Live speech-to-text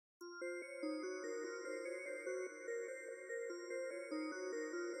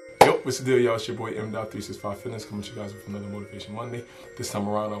What's the deal, y'all? It's your boy M. 365 Fitness coming to you guys with another Motivation Monday. This time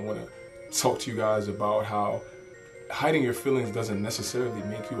around, I want to talk to you guys about how hiding your feelings doesn't necessarily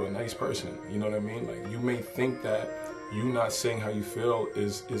make you a nice person. You know what I mean? Like, you may think that you not saying how you feel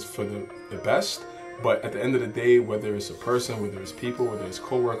is for the best, but at the end of the day, whether it's a person, whether it's people, whether it's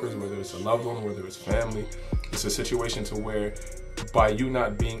coworkers, whether it's a loved one, whether it's family, it's a situation to where by you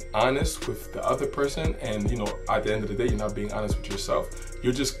not being honest with the other person, and at the end of the day, you're not being honest with yourself,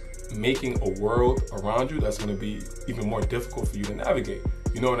 you're just making a world around you that's going to be even more difficult for you to navigate.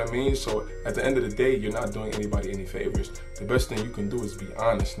 You know what I mean? So at the end of the day, you're not doing anybody any favors. The best thing you can do is be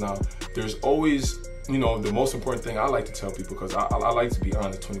honest. Now, there's always, the most important thing I like to tell people, because I like to be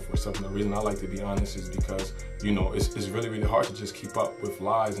honest 24/7. The reason I like to be honest is because, it's really, really hard to just keep up with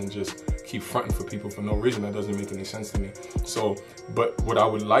lies and just keep fronting for people for no reason. That doesn't make any sense to me. So, but what I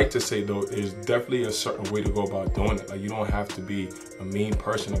would like to say though is definitely a certain way to go about doing it. Like, you don't have to be a mean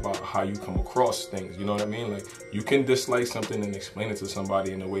person about how you come across things. You know what I mean? Like, you can dislike something and explain it to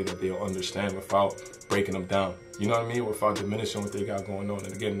somebody in a way that they'll understand without breaking them down. You know what I mean? Without diminishing what they got going on.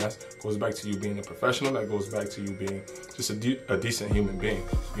 And again, that goes back to you being a professional. That goes back to you being just a decent human being.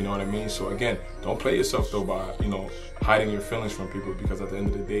 You know what I mean? So again, don't play yourself though by, hiding your feelings from people, because at the end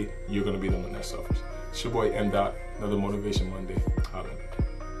of the day, you're going to be the one that's suffers. It's your boy M. Another Motivation Monday. Holla.